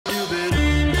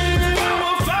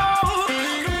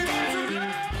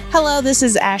Hello, this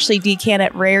is Ashley Decan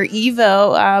at Rare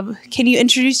Evo. Can you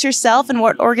introduce yourself and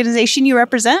what organization you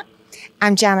represent?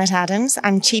 I'm Janet Adams.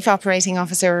 I'm Chief Operating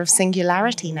Officer of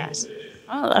SingularityNET.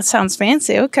 Oh, that sounds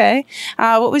fancy. Okay.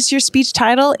 What was your speech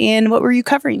title and what were you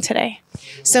covering today?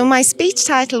 So my speech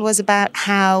title was about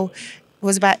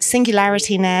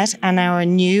SingularityNET and our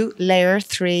new Layer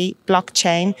 3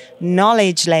 blockchain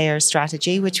knowledge layer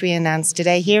strategy, which we announced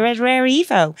today here at Rare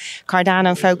Evo.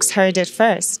 Cardano folks heard it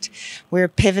first. We're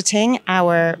pivoting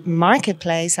our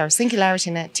marketplace, our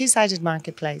SingularityNET two-sided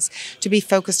marketplace, to be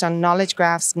focused on knowledge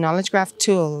graphs, knowledge graph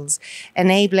tools,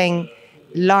 enabling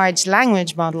large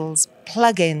language models,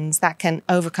 plugins that can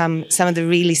overcome some of the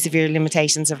really severe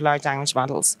limitations of large language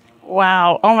models.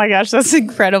 Wow. Oh my gosh, that's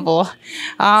incredible.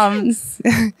 Beyond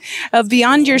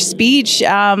your speech,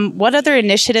 what other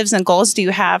initiatives and goals do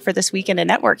you have for this weekend of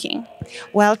networking?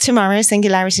 Well, tomorrow,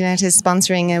 SingularityNET is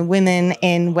sponsoring a Women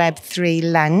in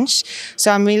Web3 lunch.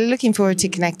 So I'm really looking forward to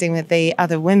connecting with the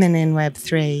other women in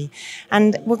Web3.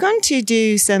 And we're going to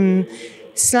do some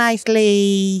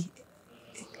slightly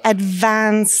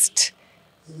advanced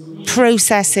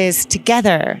processes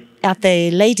together at the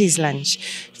ladies'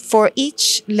 lunch, for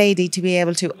each lady to be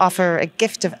able to offer a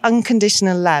gift of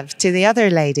unconditional love to the other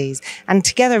ladies and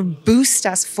together boost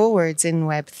us forwards in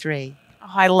Web3. Oh,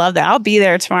 I love that. I'll be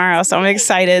there tomorrow, so I'm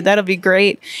excited. That'll be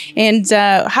great. And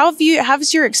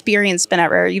how's your experience been at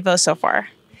Rare Evo so far?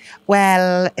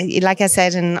 Well, like I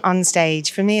said on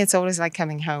stage, for me, it's always like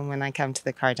coming home when I come to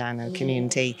the Cardano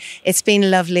community. It's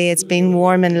been lovely. It's been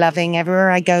warm and loving.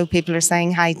 Everywhere I go, people are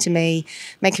saying hi to me,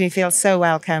 making me feel so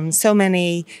welcome. So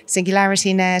many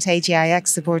SingularityNET, AGIX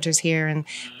supporters here. And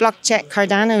blockchain,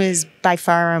 Cardano is by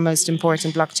far our most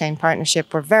important blockchain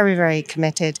partnership. We're very, very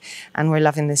committed and we're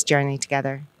loving this journey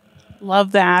together.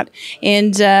 Love that.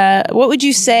 And what would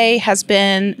you say has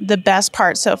been the best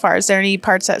part so far? Is there any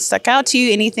parts that stuck out to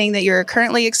you? Anything that you're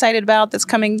currently excited about that's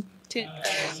coming to?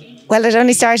 Well, it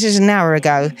only started an hour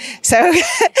ago, so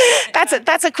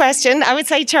that's a question. I would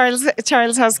say Charles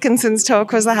Hoskinson's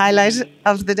talk was the highlight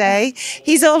of the day.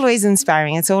 He's always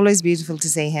inspiring. It's always beautiful to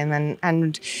see him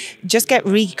and just get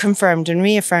reconfirmed and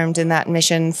reaffirmed in that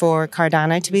mission for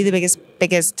Cardano to be the biggest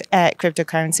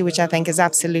cryptocurrency, which I think is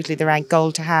absolutely the right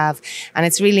goal to have. And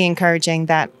it's really encouraging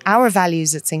that our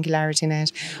values at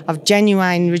SingularityNET of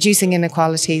genuine reducing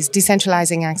inequalities,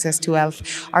 decentralizing access to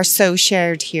wealth are so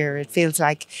shared here. It feels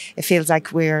like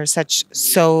we're such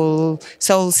soul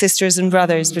sisters and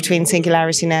brothers between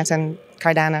SingularityNET and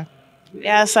Cardano.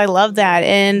 Yes, I love that.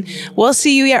 And we'll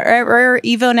see you at Rare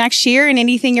Evo next year. And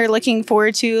anything you're looking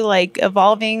forward to, like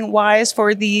evolving wise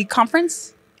for the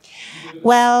conference?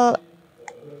 Well,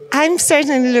 I'm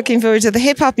certainly looking forward to the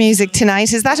hip-hop music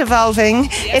tonight. Is that evolving?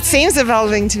 Yeah. It seems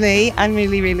evolving to me. I'm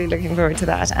really, really looking forward to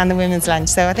that. And the women's lunch.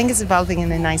 So I think it's evolving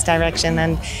in a nice direction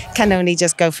and can only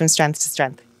just go from strength to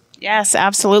strength. Yes,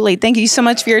 absolutely. Thank you so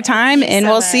much for your time, and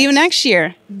we'll see you next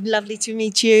year. Lovely to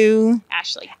meet you.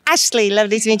 Ashley. Ashley,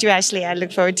 lovely to meet you, Ashley. I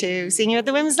look forward to seeing you at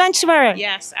the women's lunch tomorrow.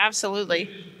 Yes, absolutely.